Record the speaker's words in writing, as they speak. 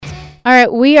All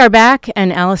right, we are back,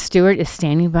 and Alice Stewart is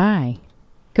standing by.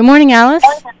 Good morning, Alice.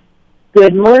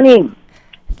 Good morning.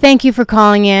 Thank you for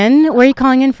calling in. Where are you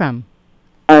calling in from?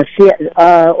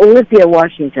 Olympia,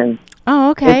 Washington.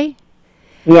 Oh, okay.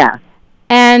 Yeah.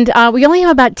 And we only have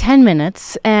about 10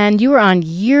 minutes, and you were on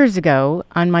years ago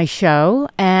on my show,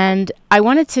 and I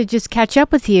wanted to just catch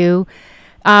up with you,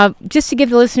 just to give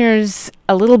the listeners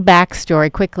a little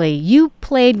backstory quickly. You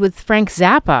played with Frank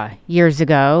Zappa years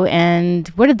ago, and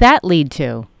what did that lead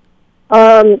to?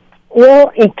 Well,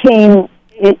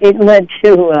 it led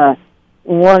to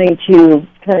wanting to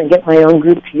kind of get my own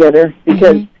group together,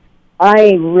 because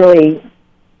I really...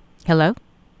 Hello?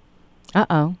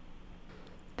 Uh-oh.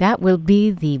 That will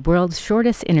be the world's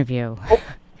shortest interview.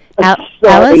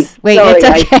 Alice? Wait, sorry,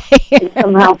 it's okay. I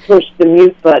somehow pushed the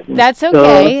mute button. That's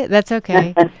okay. That's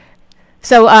okay.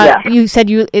 So you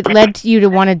said it led you to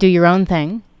want to do your own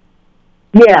thing?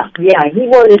 Yeah. He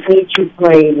wanted me to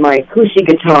play my acoustic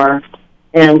guitar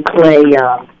and play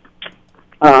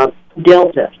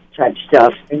Delta type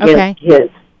stuff against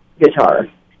his guitar.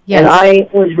 Yes. And I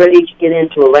was ready to get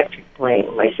into electric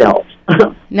playing myself.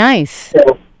 Nice.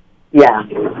 So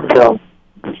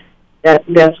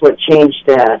that's what changed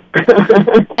that.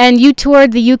 And you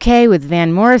toured the UK with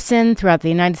Van Morrison, throughout the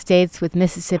United States with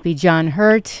Mississippi John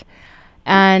Hurt.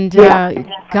 And,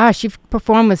 gosh, you've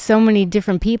performed with so many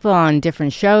different people on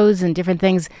different shows and different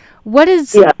things. What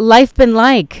has life been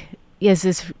like as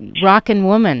this rockin'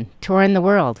 woman touring the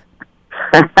world?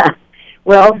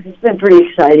 Well, it's been pretty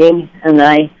exciting. And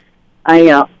I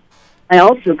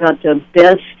also got the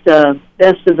best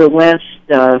of the West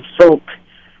folk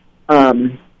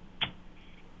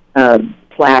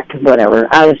plaque, whatever.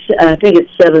 I think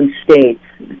it's 7 states.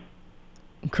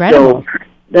 Incredible. So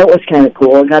that was kind of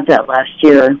cool. I got that last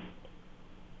year.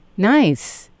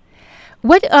 Nice.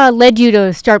 What led you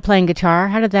to start playing guitar?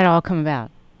 How did that all come about?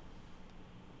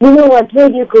 I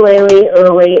played ukulele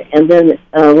early, and then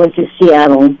went to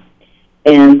Seattle,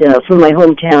 and from my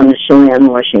hometown is Cheyenne,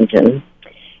 Washington.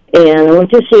 And I went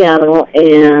to Seattle,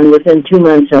 and within 2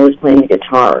 months I was playing the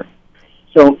guitar.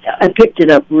 So I picked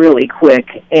it up really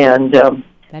quick, and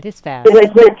that is fast. Because I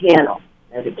played piano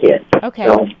as a kid. Okay.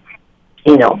 So,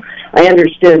 I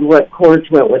understood what chords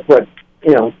went with what,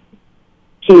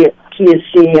 key of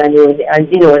C. I knew,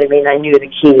 you know what I mean. I knew the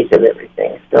keys of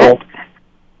everything, so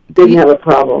didn't have a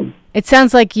problem. It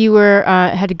sounds like you were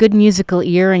had a good musical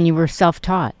ear, and you were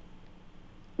self-taught.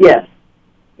 Yes.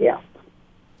 Yep.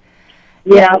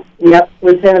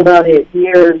 Within about a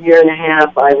year and a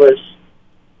half, I was,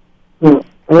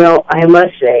 well, I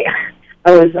must say,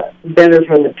 I was better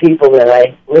from the people that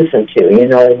I listened to, you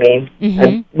know what I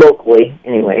mean? Locally,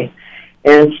 anyway.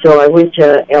 And so I went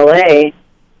to L.A.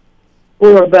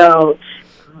 for about,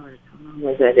 how long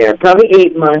was I there? Probably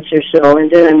 8 months or so,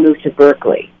 and then I moved to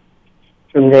Berkeley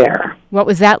from there. What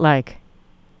was that like?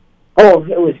 Oh,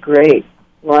 it was great.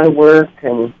 A lot of work,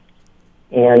 and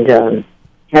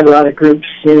had a lot of groups,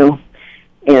 and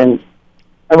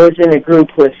I was in a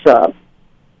group with,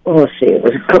 let's see, it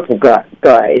was a couple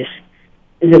guys.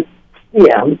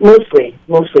 Mostly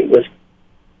it was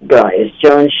guys.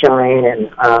 John Shine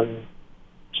and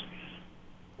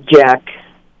Jack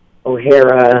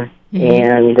O'Hara,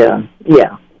 and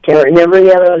can't remember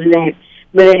the other's name.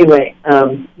 But anyway,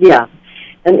 and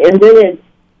then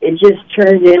it just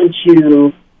turned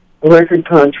into a record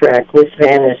contract with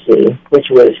Fantasy, which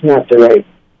was not the right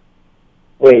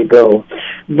way to go.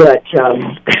 But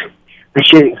I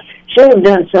should have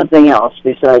done something else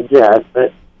besides that,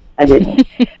 but I didn't.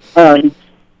 And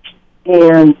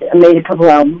I made a couple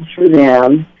albums for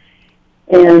them,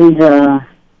 and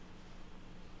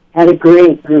had a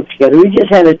great group together. We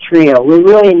just had a trio. We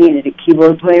really needed a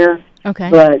keyboard player,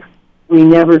 but we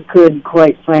never could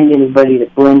quite find anybody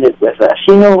that blended with us.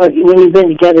 When you've been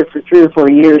together for 3 or 4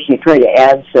 years, you try to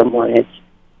add someone, it's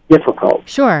difficult.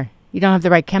 Sure. You don't have the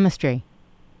right chemistry.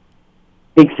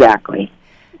 Exactly.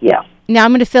 Yeah. Now,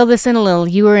 I'm going to fill this in a little.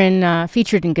 You were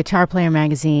featured in Guitar Player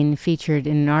magazine, featured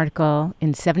in an article in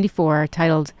 1974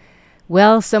 titled,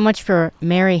 "Well, So Much for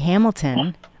Mary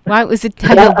Hamilton." Why was it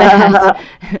titled that?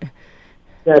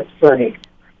 That's funny.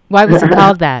 Why was it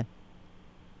called that?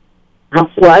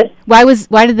 What?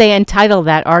 Why did they entitle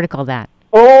that article that?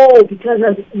 Oh, because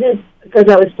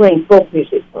I was playing folk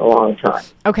music for a long time.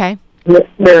 Okay.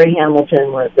 Mary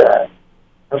Hamilton was a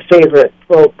favorite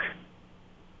folk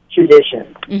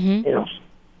tradition.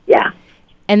 Yeah.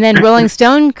 And then Rolling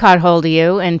Stone caught hold of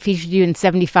you and featured you in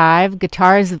 1975,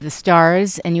 Guitars of the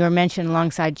Stars, and you were mentioned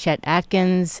alongside Chet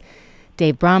Atkins,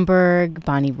 Dave Bromberg,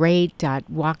 Bonnie Raitt,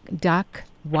 Doc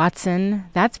Watson.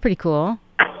 That's pretty cool.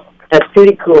 That's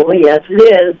pretty cool. Yes, it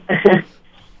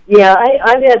is. Yeah,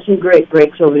 I've had some great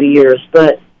breaks over the years,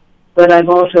 but I've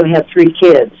also had 3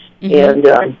 kids, and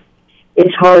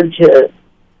it's hard to.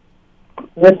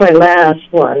 With my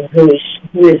last one,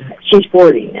 she's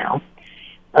 40 now.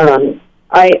 I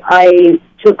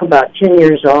took about 10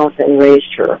 years off and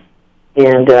raised her,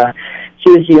 and she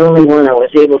was the only one I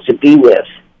was able to be with,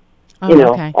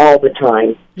 all the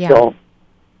time. Yeah. So,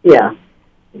 yeah.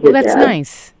 Well, that's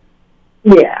nice.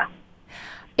 Yeah.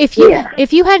 If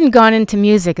you hadn't gone into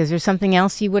music, is there something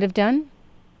else you would have done?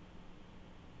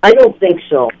 I don't think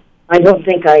so. I don't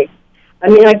think I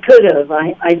could have.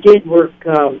 I did work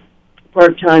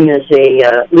part-time as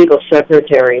a legal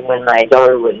secretary when my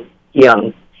daughter was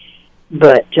young,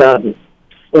 but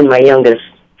when my youngest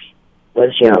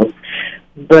was young.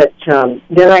 But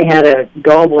then I had a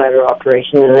gallbladder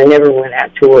operation, and I never went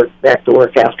back to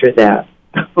work after that.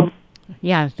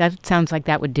 Yeah, that sounds like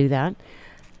that would do that.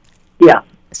 Yeah.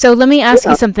 So let me ask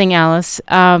you something, Alice.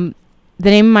 The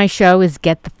name of my show is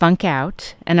Get the Funk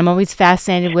Out, and I'm always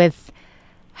fascinated with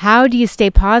how do you stay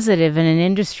positive in an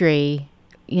industry.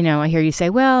 I hear you say,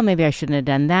 well, maybe I shouldn't have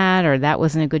done that, or that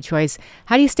wasn't a good choice.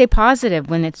 How do you stay positive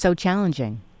when it's so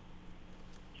challenging?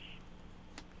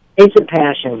 It's a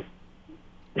passion.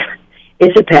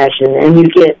 It's a passion, and you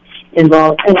get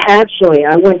involved. And actually,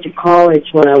 I went to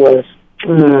college when I was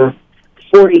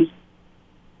 38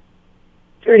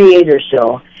 or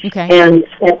so. Okay. And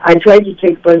I tried to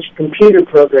take a bunch of computer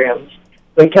programs,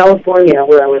 but California,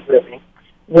 where I was living,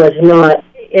 was not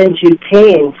into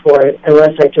paying for it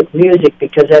unless I took music,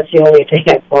 because that's the only thing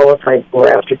I qualified for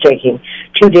after taking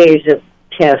 2 days of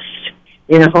tests.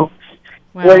 Wow.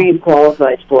 What are you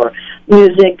qualified for?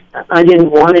 Music, I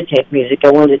didn't want to take music. I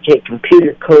wanted to take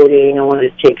computer coding. I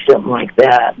wanted to take something like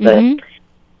that. But,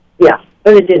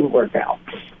 but it didn't work out.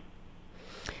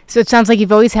 So it sounds like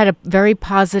you've always had a very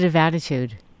positive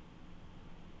attitude.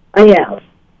 I have.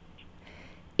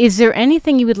 Is there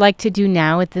anything you would like to do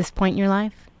now at this point in your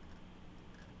life?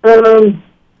 I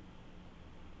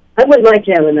would like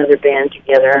to have another band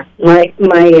together. I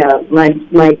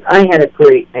had a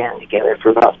great band together for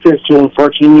about 13,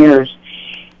 14 years.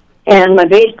 And my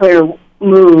bass player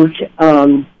moved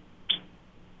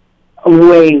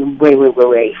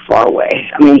way far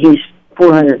away. I mean, he's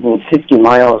 450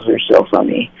 miles or so from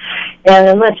me. And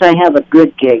unless I have a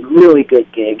good gig, really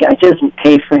good gig, I doesn't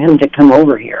pay for him to come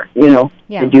over here, to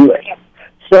do it.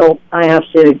 So I have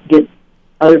to get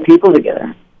other people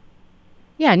together.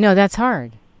 Yeah, no, that's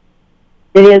hard.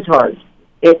 It is hard.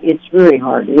 It's really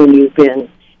hard when you've been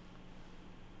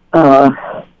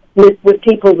with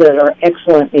people that are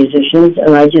excellent musicians,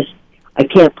 and I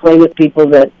can't play with people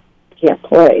that can't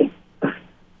play.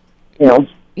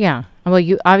 Yeah. Well,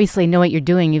 you obviously know what you're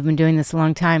doing. You've been doing this a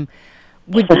long time.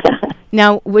 Would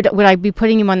I be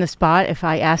putting you on the spot if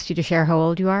I asked you to share how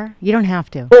old you are? You don't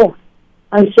have to. Oh,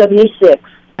 I'm 76.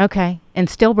 Okay, and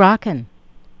still rocking.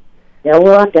 Still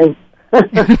rocking.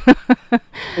 You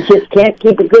just can't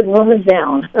keep a good woman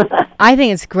down. I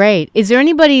think it's great. Is there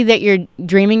anybody that you're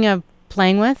dreaming of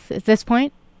playing with at this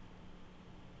point?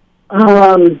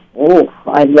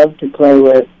 I'd love to play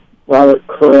with Robert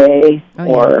Cray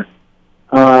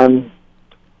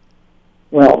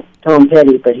Tom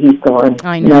Petty, but he's gone.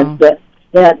 I know.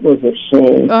 That was a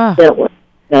shame.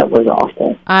 That was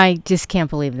awful. I just can't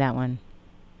believe that one.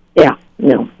 Yeah,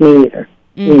 no, me either.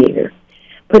 Me either.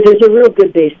 But there's a real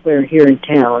good bass player here in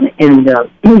town, and I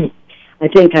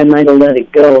think I might have let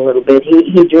it go a little bit.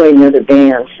 He joined another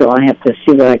band, so I have to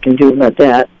see what I can do about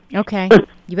that. Okay.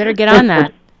 You better get on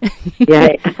that.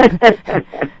 Yeah.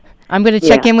 I'm going to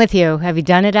check in with you. Have you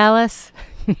done it, Alice?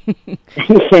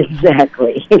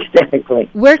 Exactly.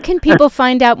 Where can people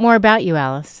find out more about you,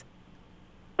 Alice?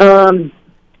 Well,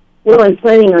 I'm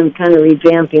planning on kind of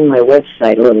revamping my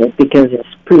website a little bit because it's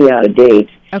pretty out of date.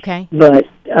 Okay. But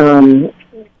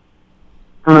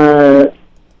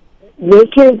they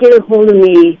can get a hold of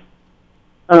me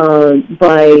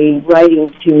by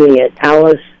writing to me at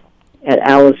Alice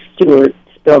Stewart,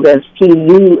 spelled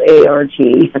Stuart.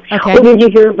 Okay. Oh, did you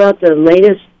hear about the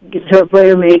latest Guitar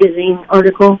Player magazine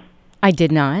article? I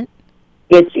did not.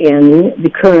 It's in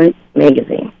the Current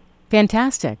magazine.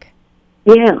 Fantastic.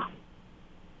 Yeah.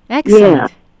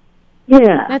 Excellent.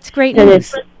 Yeah. That's great and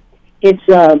news. It's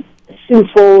Sue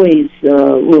Foley's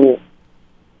little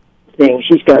thing.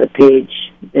 She's got a page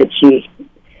that she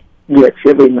gets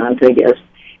every month, I guess.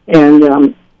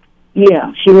 And,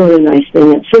 she wrote a nice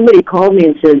thing. And somebody called me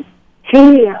and said,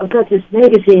 hey, I've got this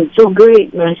magazine. It's so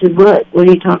great. And I said, what? What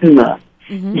are you talking about?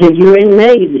 Mm-hmm. He said, you're in the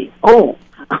magazine. Oh,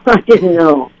 I didn't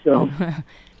know. So,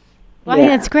 well,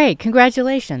 that's great.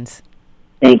 Congratulations.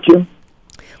 Thank you.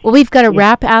 Well, we've got to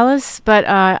wrap, Alice, but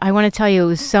I want to tell you it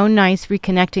was so nice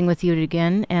reconnecting with you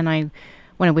again, and I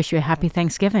want to wish you a happy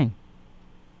Thanksgiving.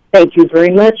 Thank you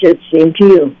very much. It's same to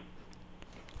you.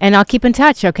 And I'll keep in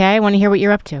touch, okay? I want to hear what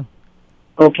you're up to.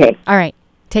 Okay. All right.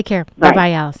 Take care. Bye.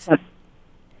 Bye-bye, Alice.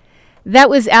 That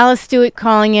was Alice Stewart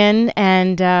calling in,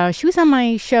 and she was on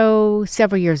my show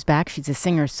several years back. She's a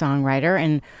singer-songwriter,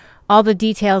 and all the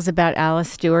details about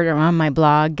Alice Stewart are on my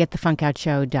blog,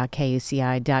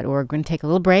 getthefunkoutshow.kuci.org. We're going to take a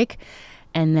little break,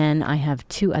 and then I have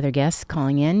two other guests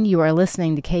calling in. You are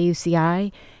listening to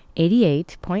KUCI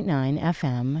 88.9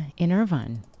 FM in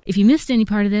Irvine. If you missed any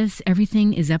part of this,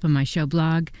 everything is up on my show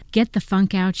blog,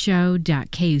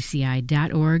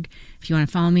 getthefunkoutshow.kuci.org. If you want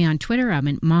to follow me on Twitter, I'm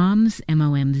at moms,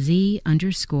 MOMZ_rock.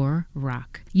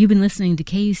 You've been listening to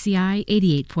KUCI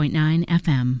 88.9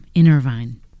 FM in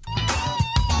Irvine.